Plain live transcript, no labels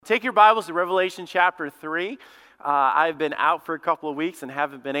Take your Bibles to Revelation chapter 3. I've been out for a couple of weeks and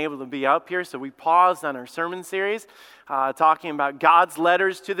haven't been able to be up here, so we paused on our sermon series talking about God's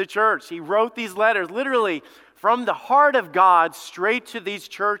letters to the church. He wrote these letters literally from the heart of God straight to these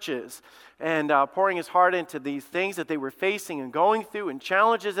churches, and pouring his heart into these things that they were facing and going through and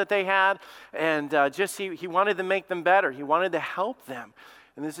challenges that they had, and he wanted to make them better. He wanted to help them.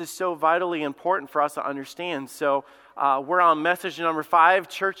 And this is so vitally important for us to understand. So we're on message number 5,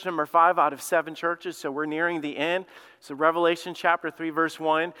 church number 5 out of 7 churches. So we're nearing the end. So Revelation chapter 3, verse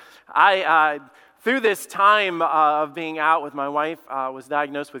 1. Through this time of being out with my wife, was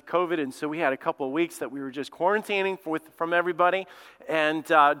diagnosed with COVID. And so we had a couple of weeks that we were just quarantining from everybody. And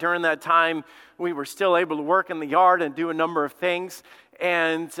during that time, we were still able to work in the yard and do a number of things.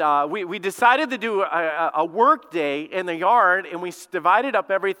 And we decided to do a work day in the yard, and we divided up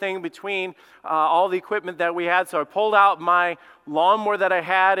everything between all the equipment that we had. So I pulled out my lawnmower that I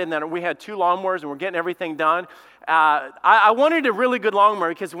had, and then we had 2 lawnmowers, and we're getting everything done. I wanted a really good lawnmower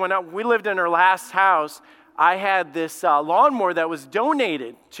because when we lived in our last house, I had this lawnmower that was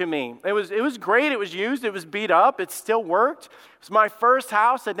donated to me. It was great. It was used. It was beat up. It still worked. It was my first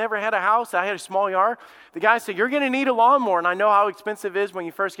house. I'd never had a house. I had a small yard. The guy said, "You're going to need a lawnmower," and I know how expensive it is when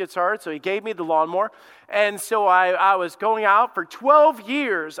you first get started, so he gave me the lawnmower. And so I was going out for 12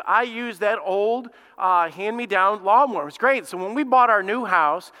 years. I used that old hand-me-down lawnmower. It was great. So when we bought our new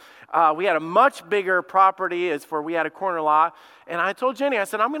house, we had a much bigger property we had a corner lot. And I told Jenny, I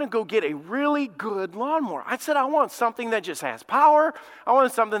said, "I'm going to go get a really good lawnmower." I said, "I want something that just has power. I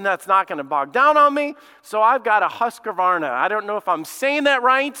want something that's not going to bog down on me." So I've got a Husqvarna. I don't know if I'm saying that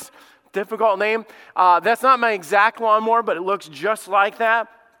right. Difficult name. That's not my exact lawnmower, but it looks just like that.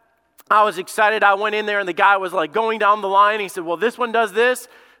 I was excited. I went in there, and the guy was like going down the line. He said, "Well, this one does this."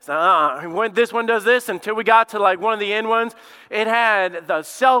 So, this one does this, until we got to like one of the end ones. It had the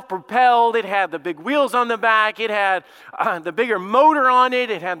self-propelled, it had the big wheels on the back, it had the bigger motor on it,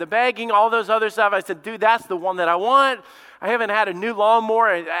 it had the bagging, all those other stuff. I said, "Dude, that's the one that I want." I haven't had a new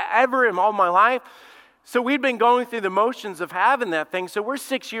lawnmower ever in all my life. So we'd been going through the motions of having that thing. So we're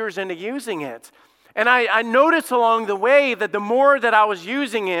 6 years into using it. And I noticed along the way that the more that I was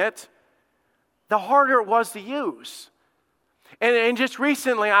using it, the harder it was to use. And just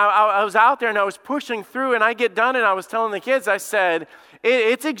recently, I was out there and I was pushing through, and I get done and I was telling the kids, I said,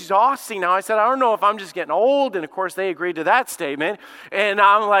 it's exhausting now. I said, "I don't know if I'm just getting old." And of course, they agreed to that statement. And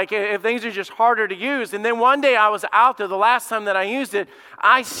I'm like, if things are just harder to use. And then one day I was out there, the last time that I used it,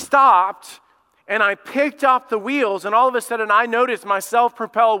 I stopped and I picked up the wheels, and all of a sudden I noticed my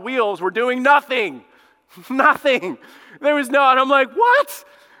self-propelled wheels were doing nothing. Nothing. There was no, and I'm like, what?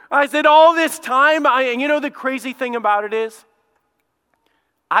 I said, all this time, and you know the crazy thing about it is,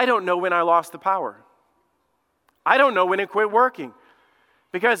 I don't know when I lost the power. I don't know when it quit working.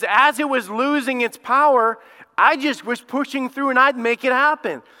 Because as it was losing its power, I just was pushing through and I'd make it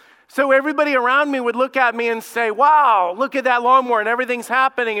happen. So everybody around me would look at me and say, "Wow, look at that lawnmower and everything's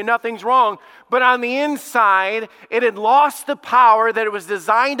happening and nothing's wrong." But on the inside, it had lost the power that it was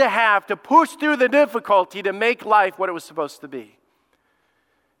designed to have to push through the difficulty to make life what it was supposed to be.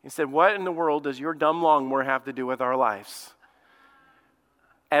 He said, "What in the world does your dumb lawnmower have to do with our lives?"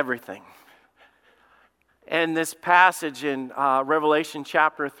 Everything. And this passage in Revelation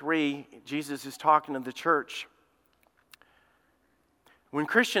chapter 3, Jesus is talking to the church. When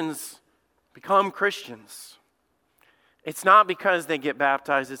Christians become Christians, it's not because they get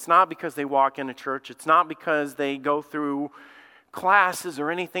baptized. It's not because they walk into church. It's not because they go through classes or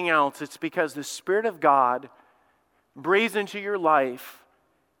anything else. It's because the Spirit of God breathes into your life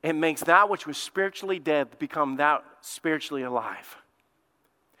and makes that which was spiritually dead become that spiritually alive.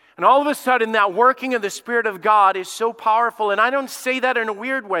 And all of a sudden, that working of the Spirit of God is so powerful. And I don't say that in a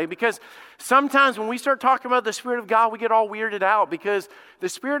weird way, because sometimes when we start talking about the Spirit of God, we get all weirded out, because the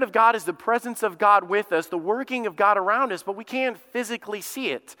Spirit of God is the presence of God with us, the working of God around us, but we can't physically see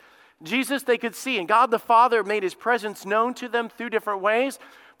it. Jesus, they could see, and God the Father made His presence known to them through different ways.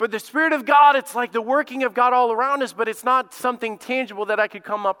 But the Spirit of God, it's like the working of God all around us, but it's not something tangible that I could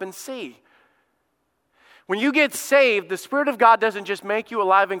come up and see. When you get saved, the Spirit of God doesn't just make you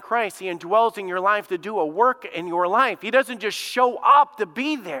alive in Christ. He indwells in your life to do a work in your life. He doesn't just show up to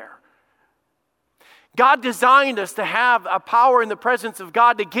be there. God designed us to have a power in the presence of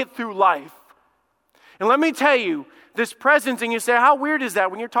God to get through life. And let me tell you, this presence, and you say, how weird is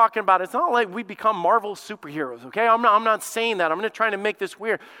that when you're talking about it? It's not like we become Marvel superheroes, okay? I'm not saying that. I'm not trying to make this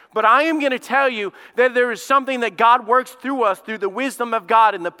weird. But I am going to tell you that there is something that God works through us, through the wisdom of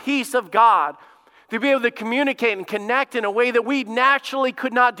God and the peace of God, to be able to communicate and connect in a way that we naturally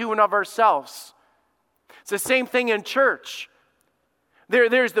could not do in of ourselves. It's the same thing in church.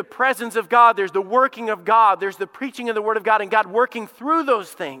 There's the presence of God. There's the working of God. There's the preaching of the Word of God and God working through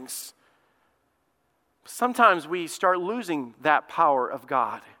those things. Sometimes we start losing that power of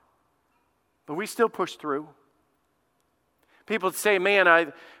God, but we still push through. People say, man,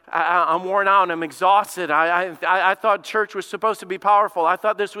 I'm worn out and I'm exhausted. I thought church was supposed to be powerful. I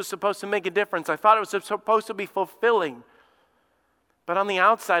thought this was supposed to make a difference. I thought it was supposed to be fulfilling. But on the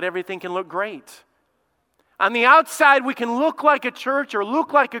outside, everything can look great. On the outside, we can look like a church or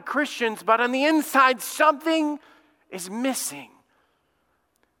look like a Christians, but on the inside, something is missing.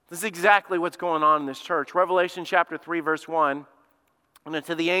 This is exactly what's going on in this church. Revelation chapter 3, verse 1. And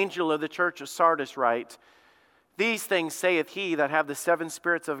to the angel of the church of Sardis write, these things saith he that have the 7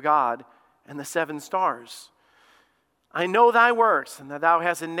 spirits of God and the 7 stars. I know thy works, and that thou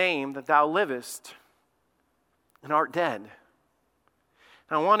hast a name, that thou livest and art dead.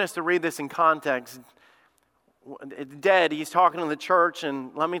 Now, I want us to read this in context. Dead, he's talking to the church,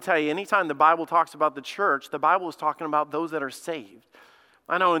 and let me tell you, anytime the Bible talks about the church, the Bible is talking about those that are saved.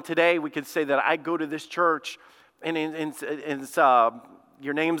 I know today we could say that I go to this church and it's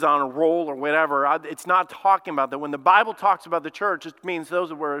your name's on a roll or whatever. It's not talking about that. When the Bible talks about the church, it means those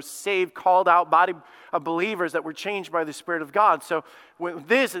that were saved, called out body of believers that were changed by the Spirit of God. So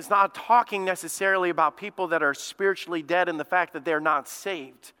this is not talking necessarily about people that are spiritually dead and the fact that they're not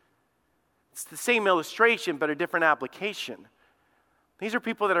saved. It's the same illustration, but a different application. These are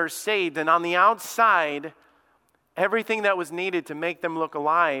people that are saved, and on the outside, everything that was needed to make them look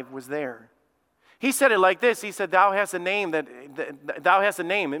alive was there. He said it like this. He said, thou hast a name. Thou hast a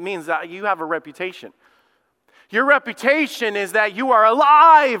name. It means that you have a reputation. Your reputation is that you are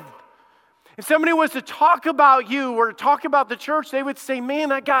alive. If somebody was to talk about you or talk about the church, they would say, man,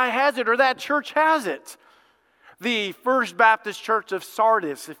 that guy has it or that church has it. The First Baptist Church of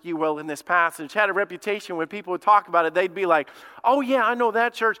Sardis, if you will, in this passage, had a reputation. When people would talk about it, they'd be like, oh yeah, I know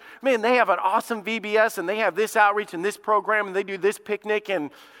that church. Man, they have an awesome VBS and they have this outreach and this program and they do this picnic and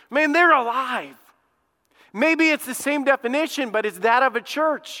man, they're alive. Maybe it's the same definition, but it's that of a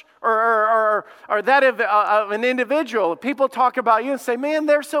church or that of an individual. People talk about you and say, man,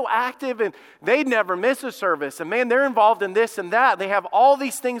 they're so active and they never miss a service. And man, they're involved in this and that. They have all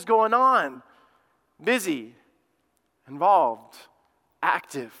these things going on. Busy. Involved,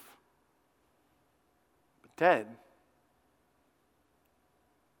 active, but dead.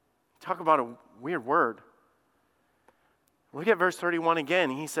 Talk about a weird word. Look at verse 31 again.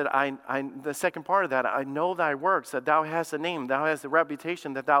 He said, the second part of that, I know thy works, that thou hast a name, thou hast the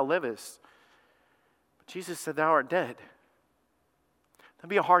reputation that thou livest. But Jesus said, thou art dead. That'd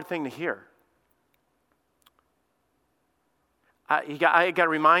be a hard thing to hear. I got to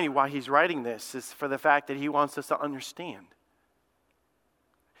remind you why he's writing this is for the fact that he wants us to understand.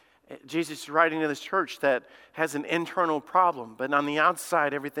 Jesus is writing to this church that has an internal problem, but on the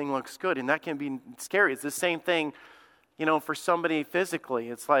outside everything looks good, and that can be scary. It's the same thing, for somebody physically.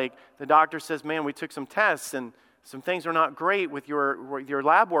 It's like the doctor says, man, we took some tests and some things are not great with your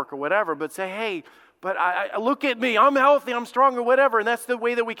lab work or whatever, but say, hey, but I look at me, I'm healthy, I'm strong or whatever, and that's the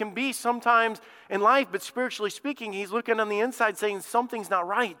way that we can be sometimes in life, but spiritually speaking, he's looking on the inside saying something's not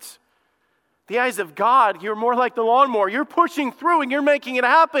right. The eyes of God, you're more like the lawnmower. You're pushing through and you're making it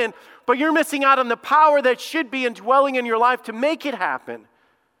happen, but you're missing out on the power that should be indwelling in your life to make it happen.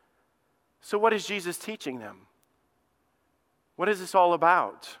 So what is Jesus teaching them? What is this all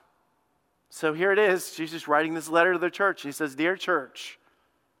about? So here it is, Jesus writing this letter to the church. He says, dear church,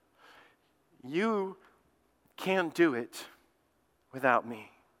 you can't do it without me.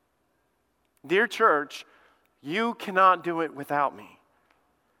 Dear church, you cannot do it without me.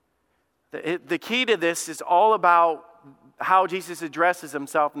 The key to this is all about how Jesus addresses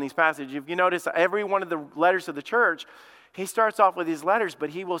himself in these passages. If you notice, every one of the letters of the church, he starts off with these letters,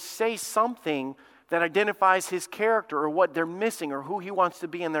 but he will say something that identifies his character or what they're missing or who he wants to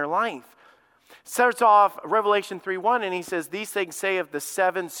be in their life. Starts off Revelation 3:1 and he says, these things say of the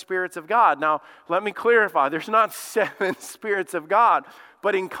 7 spirits of God. Now, let me clarify, there's not 7 spirits of God,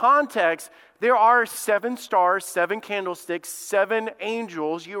 but in context, there are 7 stars, 7 candlesticks, 7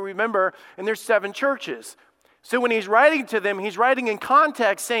 angels, you remember, and there's 7 churches. So when he's writing to them, he's writing in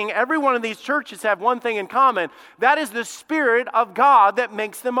context saying every one of these churches have one thing in common. That is the Spirit of God that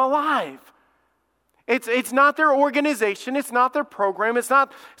makes them alive. It's not their organization. It's not their program. It's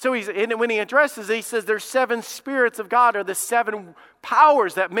not. So when he addresses it, he says there's 7 spirits of God or the 7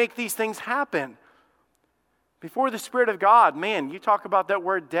 powers that make these things happen. Before the Spirit of God, man, you talk about that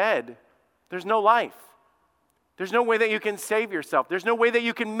word dead. There's no life. There's no way that you can save yourself. There's no way that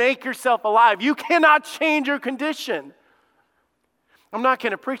you can make yourself alive. You cannot change your condition. I'm not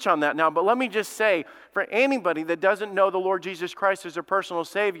going to preach on that now, but let me just say, for anybody that doesn't know the Lord Jesus Christ as their personal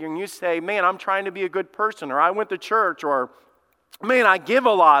Savior, and you say, man, I'm trying to be a good person, or I went to church, or man, I give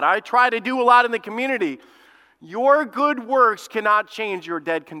a lot, I try to do a lot in the community. Your good works cannot change your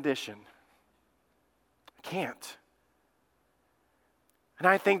dead condition. It can't. And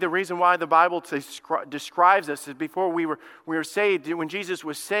I think the reason why the Bible describes us is before we were saved, when Jesus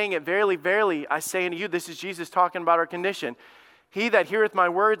was saying it, verily, verily, I say unto you, this is Jesus talking about our condition. He that heareth my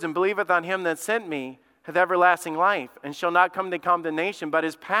words and believeth on him that sent me hath everlasting life, and shall not come to condemnation, but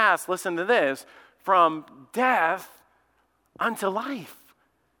is passed, listen to this, from death unto life.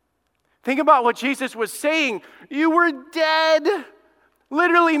 Think about what Jesus was saying. You were dead.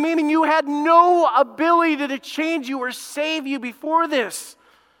 Literally meaning you had no ability to change you or save you before this.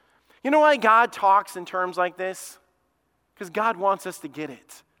 You know why God talks in terms like this? Because God wants us to get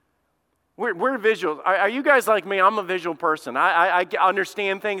it. We're visual. Are you guys like me? I'm a visual person. I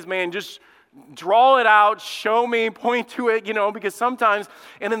understand things, man. Just draw it out, show me, point to it, because sometimes,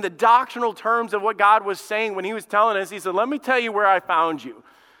 and in the doctrinal terms of what God was saying when he was telling us, he said, let me tell you where I found you.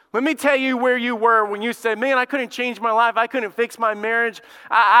 Let me tell you where you were when you said, man, I couldn't change my life. I couldn't fix my marriage.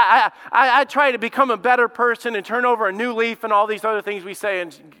 I tried to become a better person and turn over a new leaf and all these other things we say.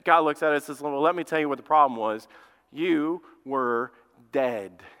 And God looks at us and says, well, let me tell you what the problem was. You were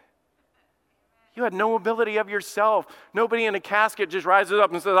dead. You had no ability of yourself. Nobody in a casket just rises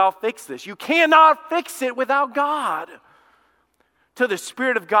up and says, I'll fix this. You cannot fix it without God. Till the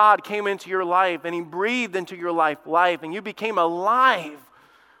Spirit of God came into your life and he breathed into your life, and you became alive.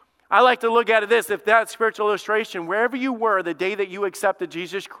 I like to look at it this, if that spiritual illustration, wherever you were the day that you accepted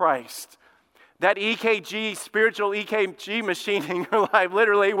Jesus Christ, that EKG, spiritual EKG machine in your life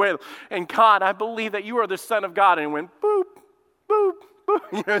literally went, and God, I believe that you are the Son of God, and it went boop, boop,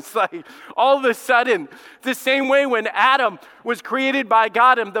 boop. It's like all of a sudden, the same way when Adam was created by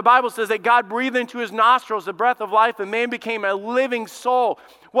God, and the Bible says that God breathed into his nostrils the breath of life, and man became a living soul.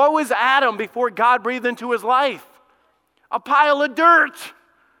 What was Adam before God breathed into his life? A pile of dirt.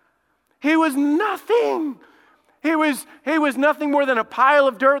 He was nothing. He was nothing more than a pile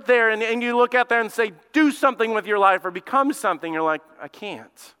of dirt there. And you look out there and say, do something with your life or become something. You're like, I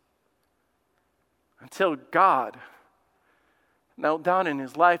can't. Until God knelt down in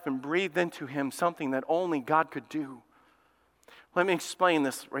his life and breathed into him something that only God could do. Let me explain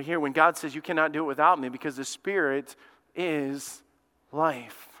this right here. When God says you cannot do it without me, because the Spirit is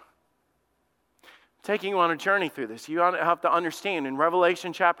life. Taking you on a journey through this, you have to understand in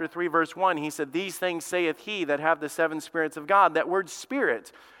Revelation chapter 3 verse 1, he said, these things saith he that have the seven spirits of God. That word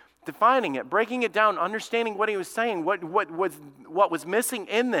spirit, defining it, breaking it down, understanding what he was saying, what was missing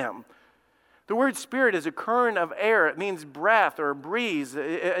in them. The word spirit is a current of air. It means breath or breeze.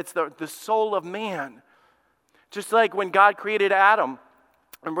 It's the soul of man. Just like when God created Adam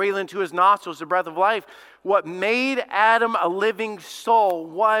and breathed into his nostrils the breath of life, what made Adam a living soul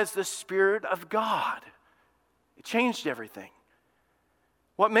was the Spirit of God. It changed everything.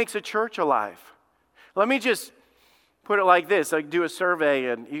 What makes a church alive? Let me just put it like this. I do a survey,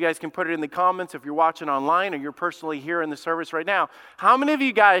 and you guys can put it in the comments if you're watching online or you're personally here in the service right now. How many of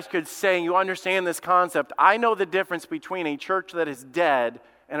you guys could say you understand this concept? I know the difference between a church that is dead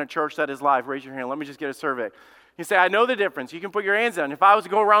and a church that is live. Raise your hand. Let me just get a survey. You say, I know the difference. You can put your hands down. If I was to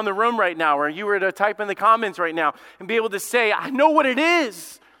go around the room right now, or you were to type in the comments right now and be able to say, I know what it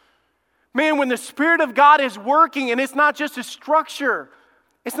is. Man, when the Spirit of God is working, and it's not just a structure.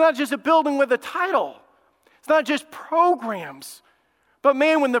 It's not just a building with a title. It's not just programs. But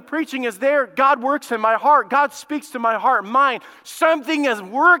man, when the preaching is there, God works in my heart. God speaks to my heart and mind. Something is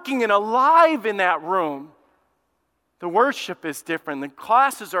working and alive in that room. The worship is different. The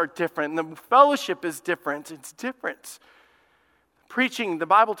classes are different. The fellowship is different. It's different. Preaching, the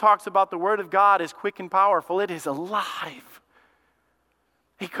Bible talks about the Word of God is quick and powerful. It is alive.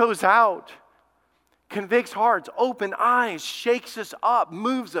 It goes out, convicts hearts, opens eyes, shakes us up,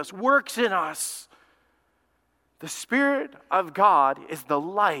 moves us, works in us. The Spirit of God is the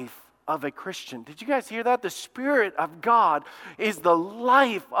life of a Christian. Did you guys hear that? The Spirit of God is the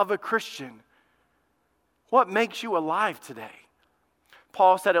life of a Christian. What makes you alive today?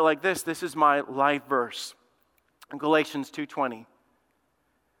 Paul said it like this. This is my life verse. In Galatians 2:20.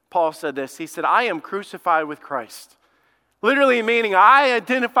 Paul said this. He said, I am crucified with Christ. Literally meaning I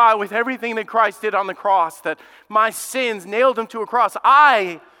identify with everything that Christ did on the cross, that my sins nailed him to a cross.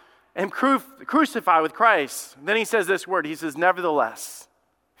 I am crucified with Christ. Then he says this word. He says, nevertheless.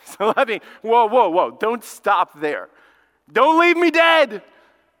 So let me, whoa. Don't stop there. Don't leave me dead.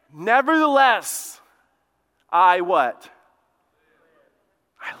 Nevertheless. I what?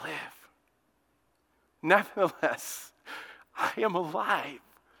 I live. Nevertheless, I am alive.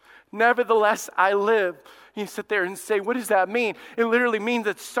 Nevertheless, I live. You sit there and say, what does that mean? It literally means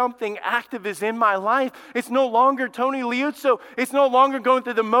that something active is in my life. It's no longer Tony Liuzzo. It's no longer going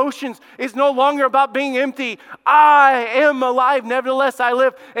through the motions. It's no longer about being empty. I am alive. Nevertheless, I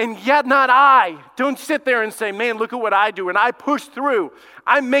live. And yet not I. Don't sit there and say, man, look at what I do. And I push through.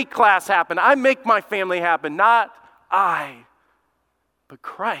 I make class happen. I make my family happen. Not I, but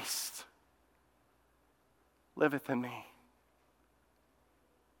Christ liveth in me.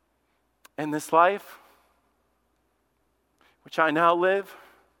 And this life, which I now live,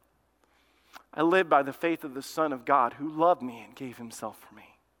 I live by the faith of the Son of God who loved me and gave himself for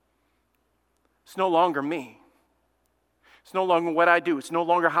me. It's no longer me. It's no longer what I do. It's no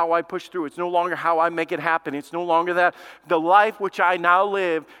longer how I push through. It's no longer how I make it happen. It's no longer that. The life which I now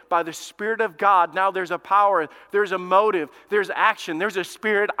live by the Spirit of God, now there's a power, there's a motive, there's action, there's a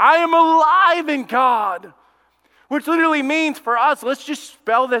spirit. I am alive in God, which literally means for us, let's just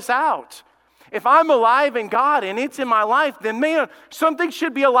spell this out. If I'm alive in God and it's in my life, then man, something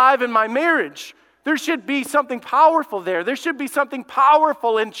should be alive in my marriage. There should be something powerful there. There should be something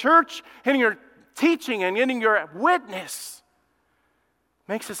powerful in church, in your teaching and in your witness.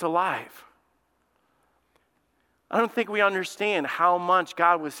 Makes us alive. I don't think we understand how much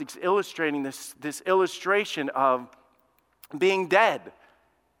God was illustrating this illustration of being dead,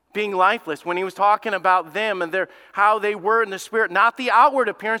 being lifeless, when he was talking about them and how they were in the Spirit, not the outward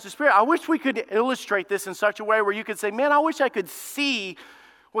appearance of the Spirit. I wish we could illustrate this in such a way where you could say, man, I wish I could see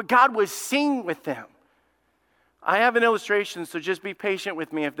what God was seeing with them. I have an illustration, so just be patient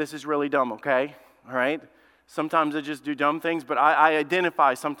with me if this is really dumb, okay? All right? Sometimes I just do dumb things, but I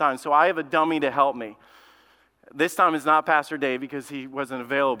identify sometimes, so I have a dummy to help me. This time it's not Pastor Dave because he wasn't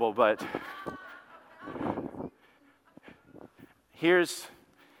available, but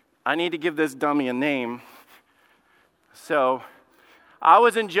I need to give this dummy a name. So I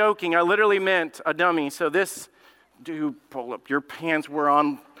wasn't joking. I literally meant a dummy. So this dude, pull up your pants. We're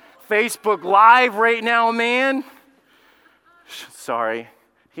on Facebook Live right now, man. Sorry.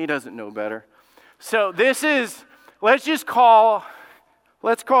 He doesn't know better. So let's call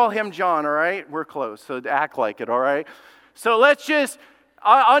him John, all right? We're close, so act like it, all right? So let's just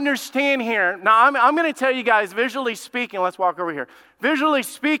understand here. Now, I'm going to tell you guys, visually speaking, let's walk over here. Visually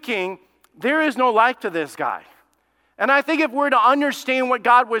speaking, there is no life to this guy. And I think if we're to understand what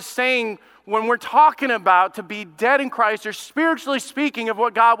God was saying when we're talking about to be dead in Christ, or spiritually speaking of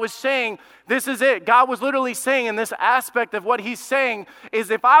what God was saying, this is it. God was literally saying in this aspect of what he's saying is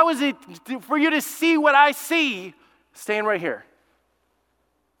if I was for you to see what I see, stand right here.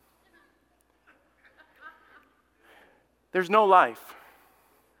 There's no life.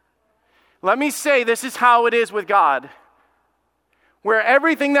 Let me say this is how it is with God. Where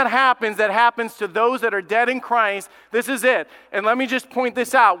everything that happens to those that are dead in Christ, this is it. And let me just point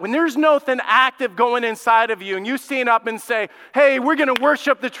this out. When there's nothing active going inside of you and you stand up and say, hey, we're going to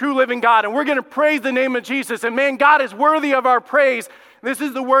worship the true living God and we're going to praise the name of Jesus. And man, God is worthy of our praise. This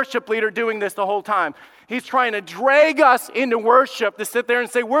is the worship leader doing this the whole time. He's trying to drag us into worship to sit there and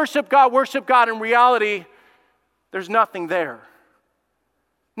say, worship God, worship God. In reality, there's nothing there.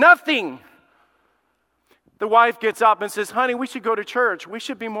 Nothing. The wife gets up and says, honey, we should go to church. We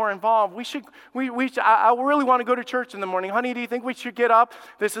should be more involved. I really want to go to church in the morning. Honey, do you think we should get up?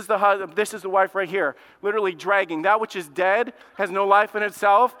 This is the wife right here, literally dragging. That which is dead, has no life in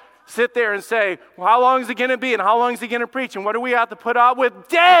itself. Sit there and say, well, how long is it going to be? And how long is he going to preach? And what do we have to put up with?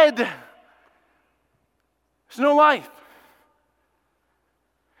 Dead! There's no life.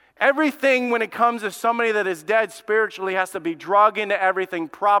 Everything when it comes to somebody that is dead spiritually has to be dragged into everything,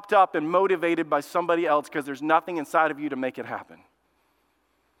 propped up and motivated by somebody else because there's nothing inside of you to make it happen.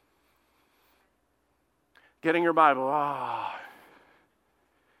 Getting your Bible.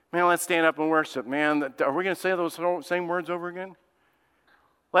 Man, let's stand up and worship. Man, are we going to say those same words over again?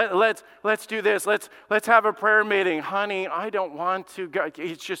 Let's do this. Let's have a prayer meeting. Honey, I don't want to go.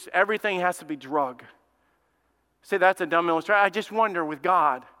 It's just everything has to be drug. Say that's a dumb illustration. I just wonder with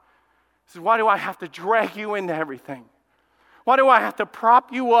God. Why do I have to drag you into everything? Why do I have to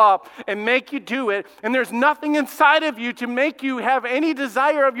prop you up and make you do it? And there's nothing inside of you to make you have any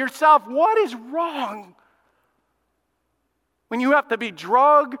desire of yourself. What is wrong? When you have to be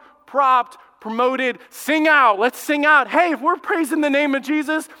drugged, propped, promoted, sing out. Let's sing out. Hey, if we're praising the name of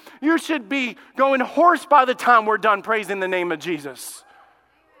Jesus, you should be going hoarse by the time we're done praising the name of Jesus.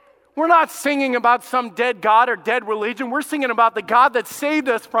 We're not singing about some dead God or dead religion. We're singing about the God that saved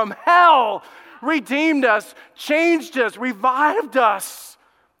us from hell, redeemed us, changed us, revived us.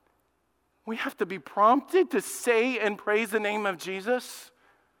 We have to be prompted to say and praise the name of Jesus.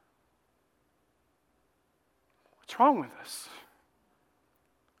 What's wrong with us?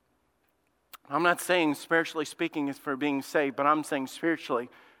 I'm not saying spiritually speaking is for being saved, but I'm saying spiritually.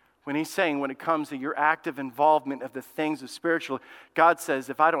 When he's saying when it comes to your active involvement of the things of spiritual, God says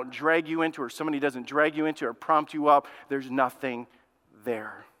if I don't drag you into, or somebody doesn't drag you into or prompt you up, there's nothing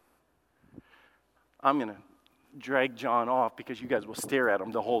there. I'm going to drag John off because you guys will stare at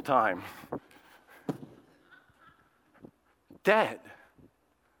him the whole time. Dead.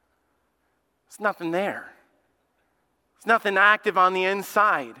 There's nothing there. There's nothing active on the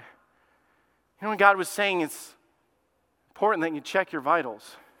inside. You know what God was saying? It's important that you check your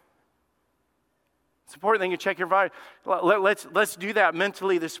vitals. It's important that you check your vitals. Let's do that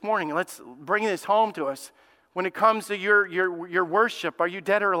mentally this morning. Let's bring this home to us. When it comes to your worship, are you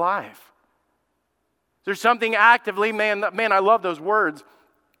dead or alive? There's something actively, man, I love those words.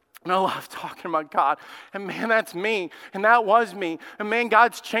 And I love talking about God. And man, that's me. And that was me. And man,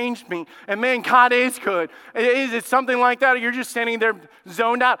 God's changed me. And man, God is good. Is it something like that? Or you're just standing there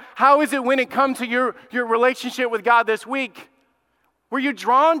zoned out? How is it when it comes to your relationship with God this week? Were you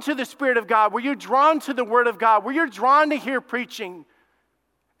drawn to the Spirit of God? Were you drawn to the Word of God? Were you drawn to hear preaching?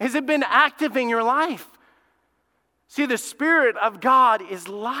 Has it been active in your life? See, the Spirit of God is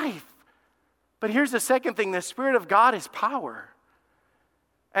life. But here's the second thing. The Spirit of God is power.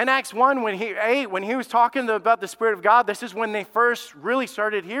 In Acts 1, when he was talking about the Spirit of God, this is when they first really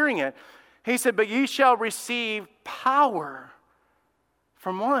started hearing it. He said, but ye shall receive power.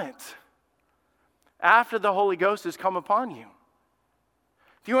 From what? After the Holy Ghost has come upon you.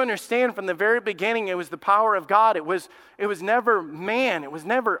 If you understand, from the very beginning, it was the power of God. It was never man. It was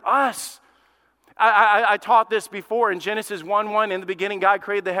never us. I taught this before in Genesis 1:1. In the beginning, God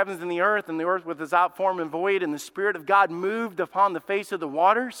created the heavens and the earth was without form and void, and the Spirit of God moved upon the face of the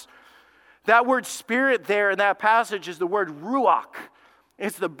waters. That word spirit there in that passage is the word ruach.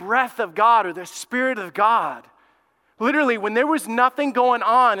 It's the breath of God or the Spirit of God. Literally, when there was nothing going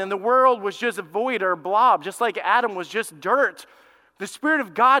on and the world was just a void or a blob, just like Adam was just dirt, the Spirit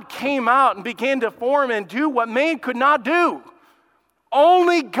of God came out and began to form and do what man could not do.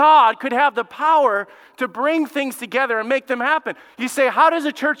 Only God could have the power to bring things together and make them happen. You say, how does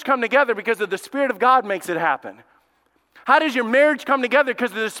a church come together? Because of the Spirit of God makes it happen. How does your marriage come together?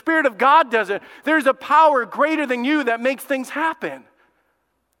 Because the Spirit of God does it. There's a power greater than you that makes things happen.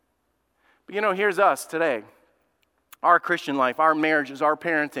 But here's us today. Our Christian life, our marriages, our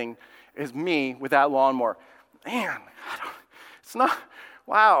parenting is me with that lawnmower. Man, it's not,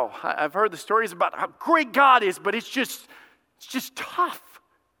 wow. I've heard the stories about how great God is, but it's just tough.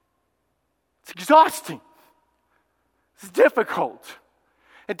 It's exhausting. It's difficult.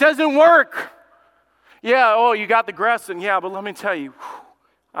 It doesn't work. Yeah, you got the grass, and yeah, but let me tell you,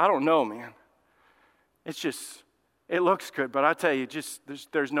 I don't know, man. It looks good, but I tell you,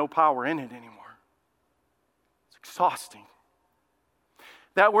 there's no power in it anymore. It's exhausting.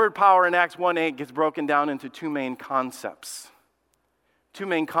 That word power in Acts 1:8 gets broken down into two main concepts.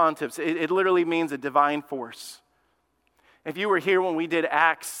 It literally means a divine force. If you were here when we did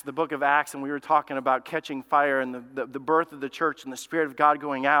Acts, the book of Acts, and we were talking about catching fire and the birth of the church and the Spirit of God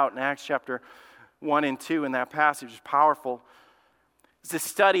going out in Acts chapter 1 and 2 in that passage is powerful. It's a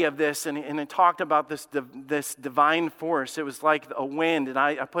study of this, and it talked about this divine force. It was like a wind, and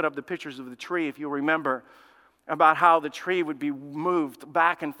I put up the pictures of the tree, if you remember, about how the tree would be moved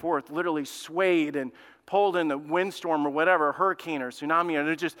back and forth, literally swayed and pulled in the windstorm or whatever, hurricane or tsunami, and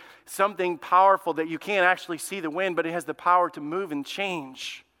it's just something powerful that you can't actually see the wind, but it has the power to move and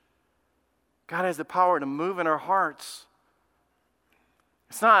change. God has the power to move in our hearts.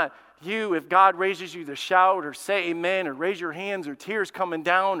 It's not you, if God raises you to shout or say amen or raise your hands or tears coming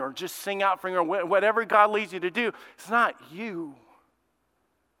down or just sing out from your, whatever God leads you to do, it's not you.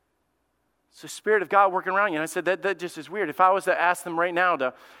 It's the Spirit of God working around you. And I said, that just is weird. If I was to ask them right now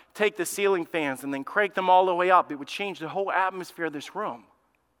to take the ceiling fans and then crank them all the way up, it would change the whole atmosphere of this room.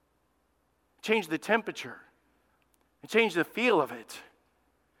 Change the temperature. It changed the feel of it.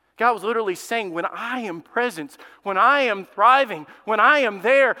 God was literally saying, when I am present, when I am thriving, when I am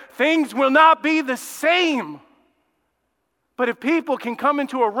there, things will not be the same. But if people can come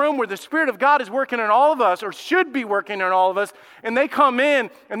into a room where the Spirit of God is working in all of us, or should be working in all of us, and they come in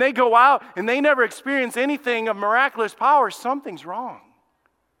and they go out and they never experience anything of miraculous power, something's wrong.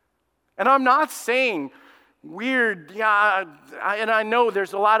 And I'm not saying weird, and I know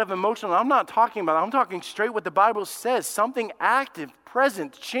there's a lot of emotional. I'm not talking about that. I'm talking straight what the Bible says. Something active,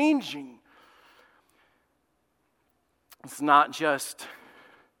 present, changing. It's not just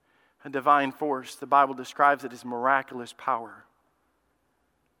a divine force. The Bible describes it as miraculous power.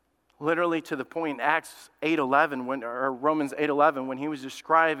 Literally to the point in Acts 8:11, or Romans 8:11, when he was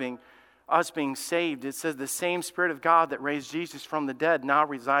describing us being saved, it says the same Spirit of God that raised Jesus from the dead now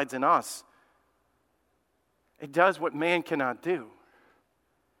resides in us. It does what man cannot do.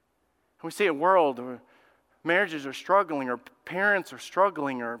 We see a world where marriages are struggling, or parents are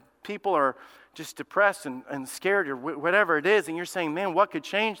struggling, or people are just depressed and scared, or whatever it is, and you're saying, man, what could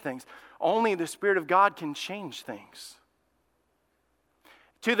change things? Only the Spirit of God can change things.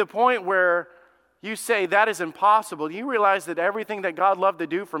 To the point where you say that is impossible. You realize that everything that God loved to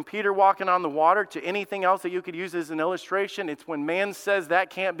do, from Peter walking on the water to anything else that you could use as an illustration, it's when man says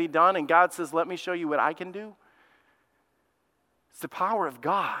that can't be done and God says, let me show you what I can do. It's the power of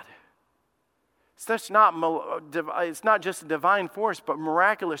God. It's not just a divine force, but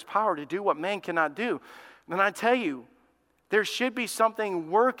miraculous power to do what man cannot do. And I tell you, there should be something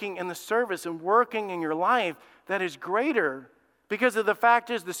working in the service and working in your life that is greater, because of the fact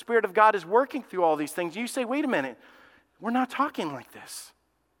is the Spirit of God is working through all these things. You say, wait a minute, we're not talking like this.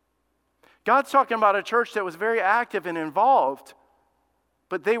 God's talking about a church that was very active and involved,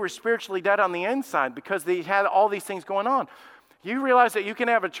 but they were spiritually dead on the inside because they had all these things going on. You realize that you can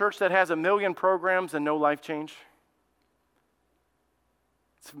have a church that has 1 million programs and no life change?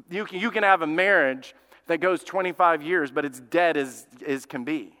 You can have a marriage that goes 25 years, but it's dead as can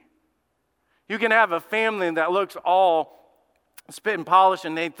be. You can have a family that looks all spit and polish,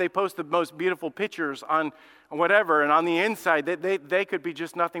 and they post the most beautiful pictures on whatever, and on the inside, they could be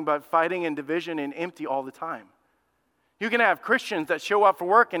just nothing but fighting and division and empty all the time. You can have Christians that show up for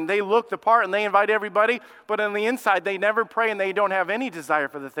work and they look the part and they invite everybody, but on the inside they never pray and they don't have any desire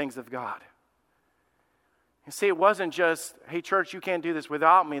for the things of God. You see, it wasn't just, hey, church, you can't do this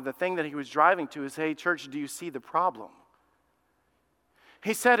without me. The thing that he was driving to is, hey, church, do you see the problem?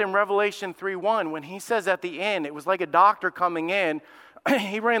 He said in Revelation 3:1, when he says at the end, it was like a doctor coming in.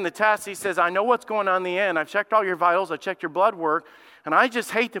 He ran the test. He says, I know what's going on in the end. I've checked all your vitals. I checked your blood work. And I just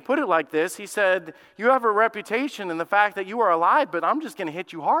hate to put it like this. He said, you have a reputation in the fact that you are alive, but I'm just going to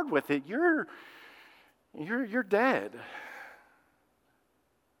hit you hard with it. You're dead.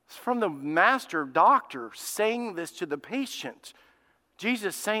 It's from the master doctor saying this to the patient.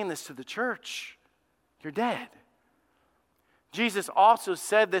 Jesus saying this to the church. You're dead. Jesus also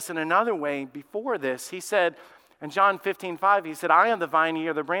said this in another way before this. He said in John 15:5, he said, I am the vine, ye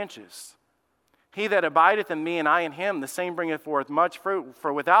are the branches. He that abideth in me and I in him, the same bringeth forth much fruit.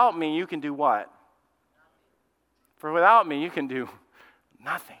 For without me you can do what? For without me you can do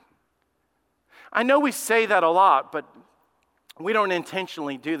nothing. I know we say that a lot, but we don't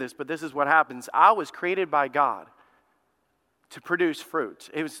intentionally do this, but this is what happens. I was created by God to produce fruit.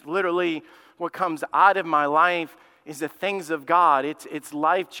 It was literally what comes out of my life is the things of God. It's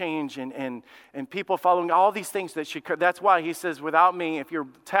life change and people following all these things that should. That's why he says, without me, if you're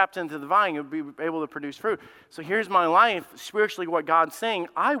tapped into the vine, you'll be able to produce fruit. So here's my life, spiritually what God's saying,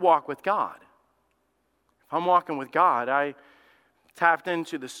 I walk with God. If I'm walking with God, I tapped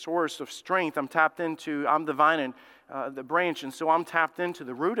into the source of strength. I'm the vine and the branch, and so I'm tapped into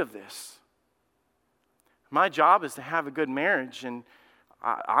the root of this. My job is to have a good marriage, and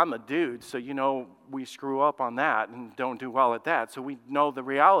I'm a dude, so we screw up on that and don't do well at that. So we know the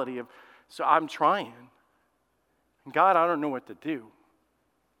reality of, so I'm trying. And God, I don't know what to do.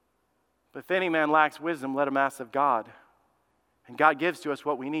 But if any man lacks wisdom, let him ask of God. And God gives to us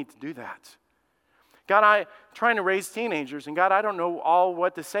what we need to do that. God, I'm trying to raise teenagers, and God, I don't know all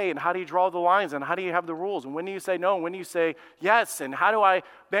what to say, and how do you draw the lines, and how do you have the rules, and when do you say no, and when do you say yes, and how do I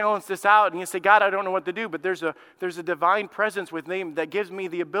balance this out? And you say, God, I don't know what to do, but there's a divine presence with me that gives me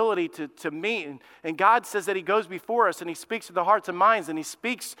the ability to meet, and God says that he goes before us, and he speaks to the hearts and minds, and he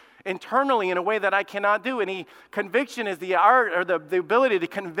speaks internally in a way that I cannot do, and conviction is the art, or the ability to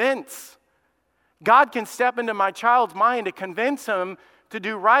convince. God can step into my child's mind to convince him to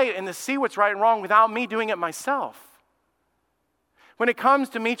do right and to see what's right and wrong without me doing it myself. When it comes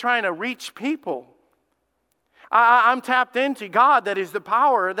to me trying to reach people, I'm tapped into God that is the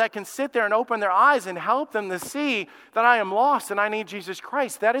power that can sit there and open their eyes and help them to see that I am lost and I need Jesus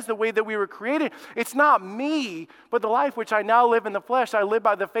Christ. That is the way that we were created. It's not me, but the life which I now live in the flesh, I live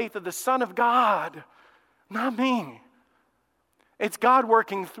by the faith of the Son of God, not me. It's God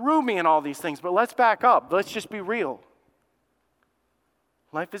working through me in all these things. But let's back up. Let's just be real.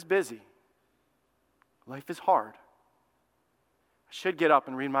 Life is busy. Life is hard. I should get up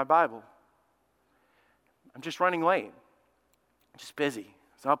and read my Bible. I'm just running late. I'm just busy.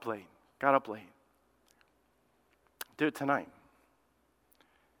 I was up late. Got up late. Do it tonight.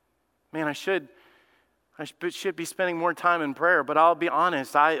 Man, I should be spending more time in prayer, but I'll be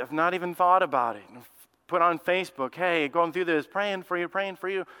honest, I have not even thought about it. I've put on Facebook, hey, going through this, praying for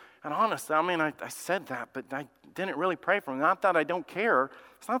you. And honestly, I said that, but I didn't really pray for them. Not that I don't care.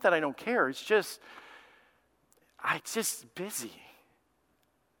 It's not that I don't care. It's just busy.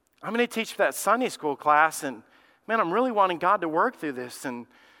 I'm going to teach that Sunday school class, and man, I'm really wanting God to work through this. And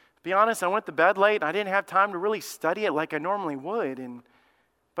to be honest, I went to bed late and I didn't have time to really study it like I normally would.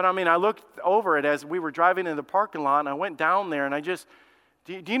 But I looked over it as we were driving in the parking lot, and I went down there, and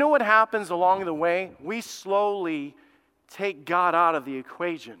do you know what happens along the way? We slowly take God out of the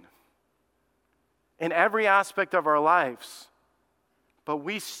equation in every aspect of our lives. But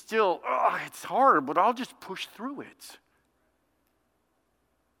we still, it's hard, but I'll just push through it.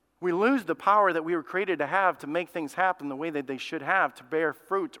 We lose the power that we were created to have to make things happen the way that they should have, to bear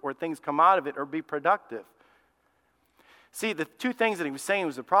fruit or things come out of it or be productive. See, the two things that he was saying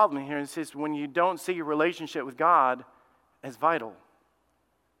was the problem here is when you don't see your relationship with God as vital.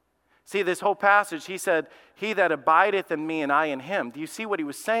 See, this whole passage, he said, he that abideth in me and I in him. Do you see what he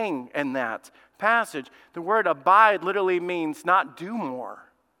was saying in that passage? The word abide literally means not do more.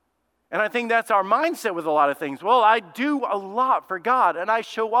 And I think that's our mindset with a lot of things. Well, I do a lot for God, and I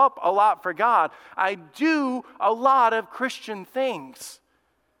show up a lot for God. I do a lot of Christian things.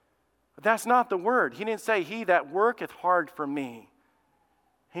 But that's not the word. He didn't say, he that worketh hard for me.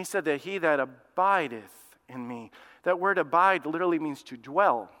 He said that he that abideth in me. That word abide literally means to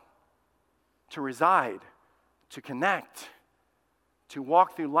dwell, to reside, to connect, to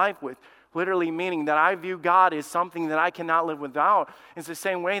walk through life with. Literally meaning that I view God as something that I cannot live without. It's the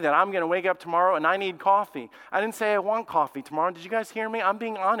same way that I'm going to wake up tomorrow and I need coffee. I didn't say I want coffee tomorrow. Did you guys hear me? I'm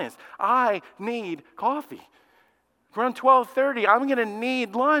being honest. I need coffee. Around 12:30, I'm going to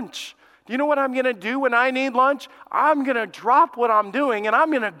need lunch. Do you know what I'm going to do when I need lunch? I'm going to drop what I'm doing and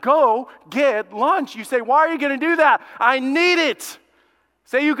I'm going to go get lunch. You say, why are you going to do that? I need it.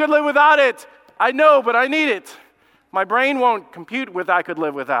 Say you could live without it. I know, but I need it. My brain won't compute with I could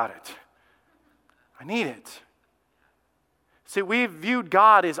live without it. I need it. See, we've viewed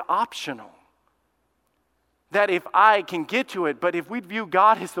God as optional. That if I can get to it, but if we view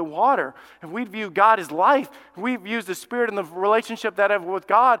God as the water, if we view God as life, if we view the Spirit and the relationship that I have with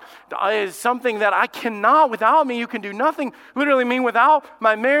God as something that I cannot, without me, you can do nothing. Literally mean without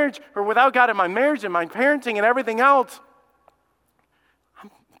my marriage or without God in my marriage and my parenting and everything else,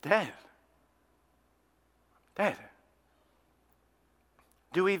 I'm dead. Dead.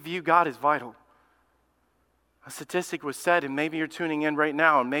 Do we view God as vital? A statistic was said, and maybe you're tuning in right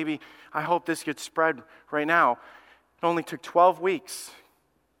now, and maybe I hope this gets spread right now. It only took 12 weeks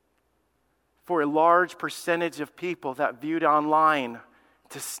for a large percentage of people that viewed online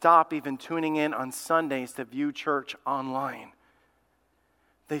to stop even tuning in on Sundays to view church online.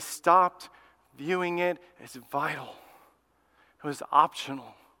 They stopped viewing it as vital. It was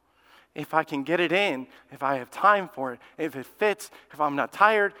optional. If I can get it in, if I have time for it, if it fits, if I'm not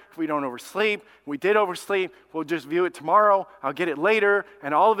tired, if we don't oversleep, we did oversleep, we'll just view it tomorrow, I'll get it later,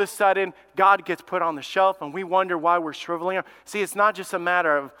 and all of a sudden, God gets put on the shelf, and we wonder why we're shriveling up. See, it's not just a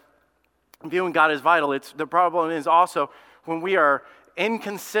matter of viewing God as vital. The problem is also when we are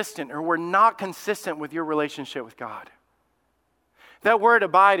inconsistent or we're not consistent with your relationship with God. That word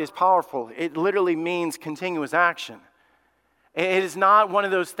abide is powerful. It literally means continuous action. It is not one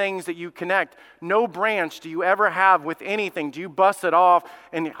of those things that you connect. No branch do you ever have with anything. Do you bust it off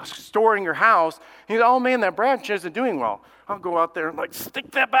and store in your house? You go, oh man, that branch isn't doing well. I'll go out there and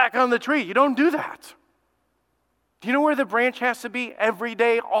stick that back on the tree. You don't do that. Do you know where the branch has to be every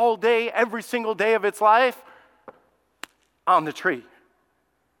day, all day, every single day of its life? On the tree.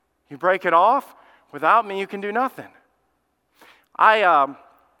 You break it off, without me you can do nothing. I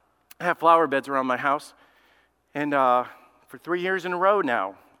have flower beds around my house, and for 3 years in a row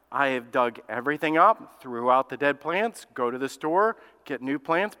now, I have dug everything up, threw out the dead plants, go to the store, get new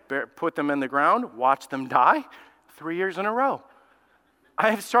plants, put them in the ground, watch them die. 3 years in a row. I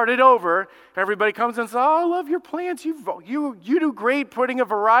have started over. Everybody comes and says, oh, I love your plants. You do great putting a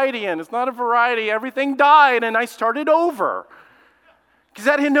variety in. It's not a variety. Everything died, and I started over because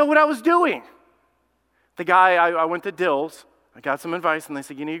I didn't know what I was doing. The guy, I went to Dill's. I got some advice, and they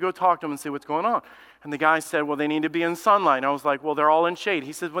said, you need to go talk to them and see what's going on. And the guy said, well, they need to be in sunlight. And I was like, well, they're all in shade.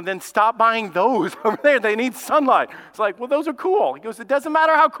 He said, well, then stop buying those over there. They need sunlight. It's like, well, those are cool. He goes, it doesn't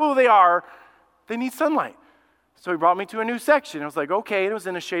matter how cool they are. They need sunlight. So he brought me to a new section. I was like, okay. It was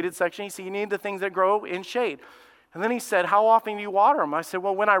in a shaded section. He said, you need the things that grow in shade. And then he said, how often do you water them? I said,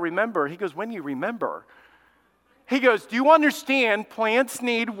 well, when I remember. He goes, when do you remember? He goes, do you understand plants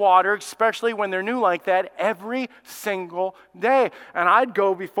need water, especially when they're new like that, every single day? And I'd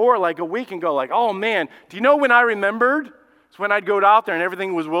go before like a week and go like, oh man, do you know when I remembered? It's when I'd go out there and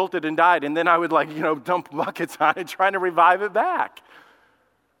everything was wilted and died. And then I would dump buckets on it, trying to revive it back.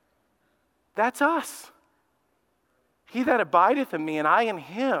 That's us. He that abideth in me and I in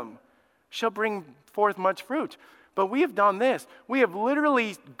him shall bring forth much fruit. But we have done this. We have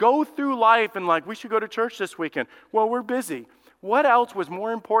literally go through life and like, we should go to church this weekend. Well, we're busy. What else was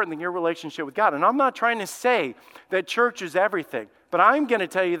more important than your relationship with God? And I'm not trying to say that church is everything, but I'm going to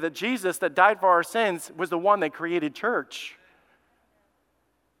tell you that Jesus that died for our sins was the one that created church.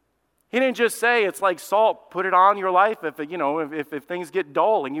 He didn't just say it's like salt, put it on your life if things get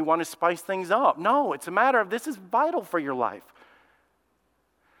dull and you want to spice things up. No, it's a matter of this is vital for your life.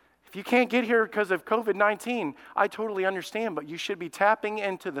 If you can't get here because of COVID-19, I totally understand, but you should be tapping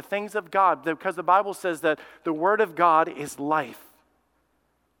into the things of God because the Bible says that the Word of God is life.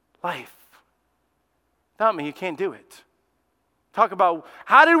 Life. Not me, you can't do it. Talk about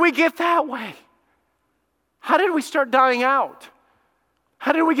how did we get that way? How did we start dying out?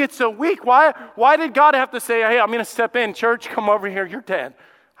 How did we get so weak? Why did God have to say, hey, I'm going to step in, church, come over here, you're dead.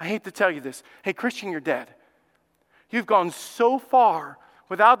 I hate to tell you this. Hey, Christian, you're dead. You've gone so far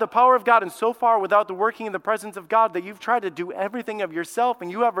without the power of God and so far without the working in the presence of God that you've tried to do everything of yourself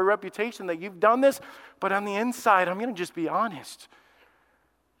and you have a reputation that you've done this, but on the inside, I'm going to just be honest.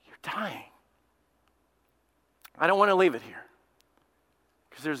 You're dying. I don't want to leave it here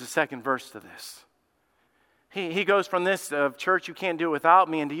because there's a second verse to this. He goes from this of church, you can't do it without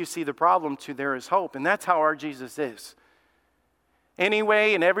me, and do you see the problem, to there is hope. And that's how our Jesus is. Any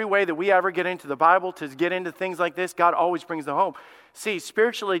way and every way that we ever get into the Bible, to get into things like this, God always brings the hope. See,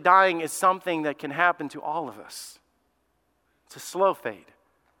 spiritually dying is something that can happen to all of us. It's a slow fade.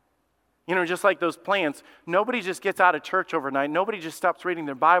 Just like those plants, nobody just gets out of church overnight. Nobody just stops reading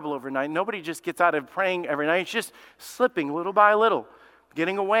their Bible overnight. Nobody just gets out of praying every night. It's just slipping little by little,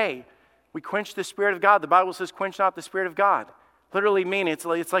 getting away. We quench the Spirit of God. The Bible says, quench not the Spirit of God. Literally mean it's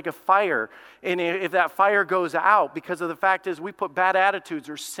like a fire. And if that fire goes out, because of the fact is we put bad attitudes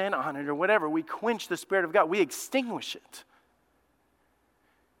or sin on it or whatever, we quench the Spirit of God. We extinguish it.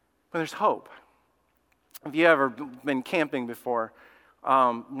 But there's hope. If you ever been camping before,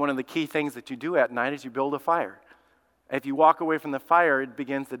 one of the key things that you do at night is you build a fire. If you walk away from the fire, it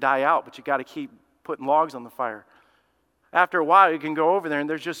begins to die out, but you got to keep putting logs on the fire. After a while, you can go over there and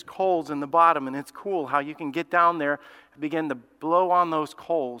there's just coals in the bottom, and it's cool how you can get down there and begin to blow on those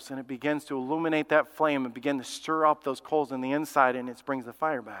coals, and it begins to illuminate that flame and begin to stir up those coals on the inside, and it brings the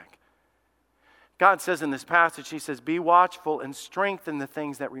fire back. God says in this passage, he says, be watchful and strengthen the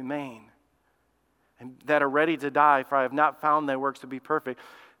things that remain and that are ready to die, for I have not found thy works to be perfect.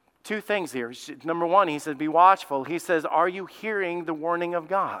 Two things here. Number one, he says, be watchful. He says, are you hearing the warning of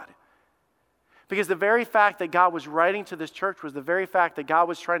God? Because the very fact that God was writing to this church was the very fact that God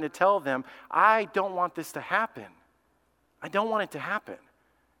was trying to tell them, I don't want this to happen. I don't want it to happen.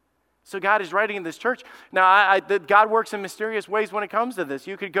 So God is writing in this church. Now, God works in mysterious ways when it comes to this.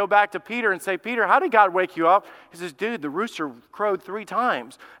 You could go back to Peter and say, Peter, how did God wake you up? He says, dude, the rooster crowed 3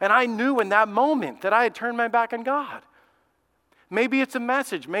 times. And I knew in that moment that I had turned my back on God. Maybe it's a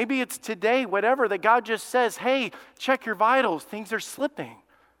message. Maybe it's today, whatever, that God just says, hey, check your vitals. Things are slipping.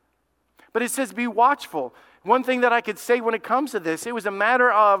 But it says be watchful. One thing that I could say when it comes to this, it was a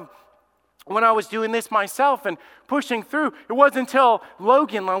matter of when I was doing this myself and pushing through. It wasn't until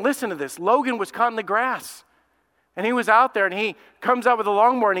Logan, now listen to this, Logan was cutting the grass. And he was out there and he comes out with a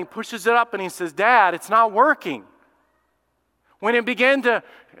lawnmower and he pushes it up and he says, Dad, it's not working. When it began to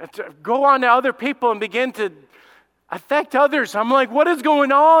go on to other people and begin to affect others, I'm like, what is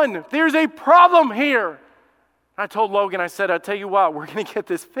going on? There's a problem here. I told Logan, I said, I'll tell you what, we're going to get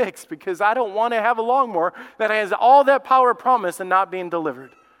this fixed because I don't want to have a lawnmower that has all that power promise and not being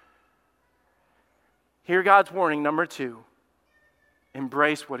delivered. Hear God's warning, number 2.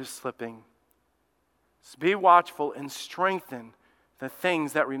 Embrace what is slipping. So be watchful and strengthen the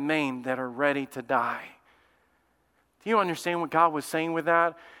things that remain that are ready to die. Do you understand what God was saying with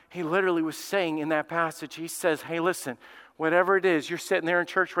that? He literally was saying in that passage, he says, hey, listen, whatever it is, you're sitting there in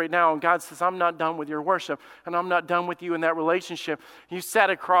church right now and God says, I'm not done with your worship and I'm not done with you in that relationship. You sat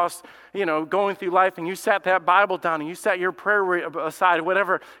across, going through life and you sat that Bible down and you sat your prayer aside,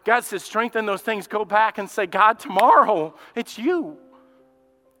 whatever. God says, strengthen those things. Go back and say, God, tomorrow, it's you.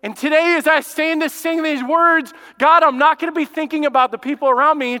 And today as I stand to sing these words, God, I'm not going to be thinking about the people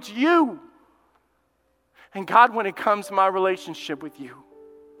around me. It's you. And God, when it comes to my relationship with you,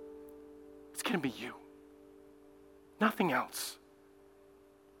 it's going to be you. Nothing else.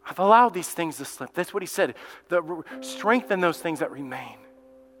 I've allowed these things to slip. That's what he said. Strengthen those things that remain.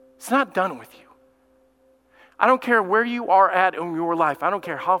 It's not done with you. I don't care where you are at in your life. I don't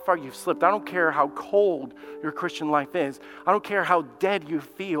care how far you've slipped. I don't care how cold your Christian life is. I don't care how dead you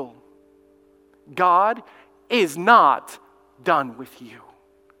feel. God is not done with you.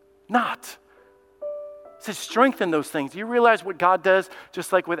 Not. It says strengthen those things. Do you realize what God does?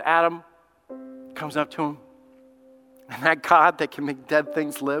 Just like with Adam, comes up to him. And that God that can make dead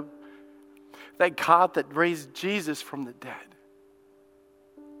things live, that God that raised Jesus from the dead,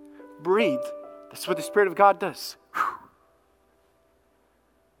 breathed. That's what the Spirit of God does.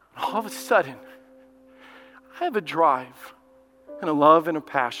 And all of a sudden, I have a drive and a love and a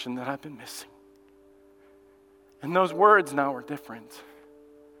passion that I've been missing. And those words now are different.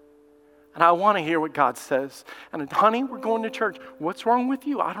 And I want to hear what God says. And honey, we're going to church. What's wrong with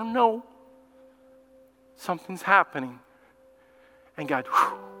you? I don't know. Something's happening. And God,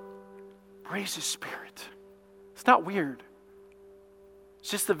 raise His Spirit. It's not weird. It's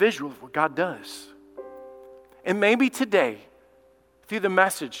just the visual of what God does. And maybe today, through the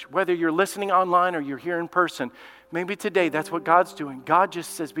message, whether you're listening online or you're here in person, maybe today that's what God's doing. God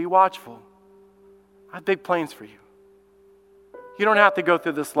just says, be watchful. I have big plans for you. You don't have to go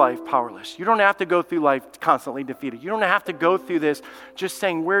through this life powerless. You don't have to go through life constantly defeated. You don't have to go through this just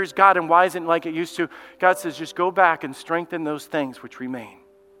saying, where's God and why isn't it like it used to? God says, just go back and strengthen those things which remain.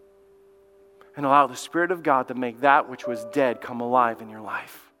 And allow the Spirit of God to make that which was dead come alive in your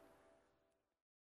life.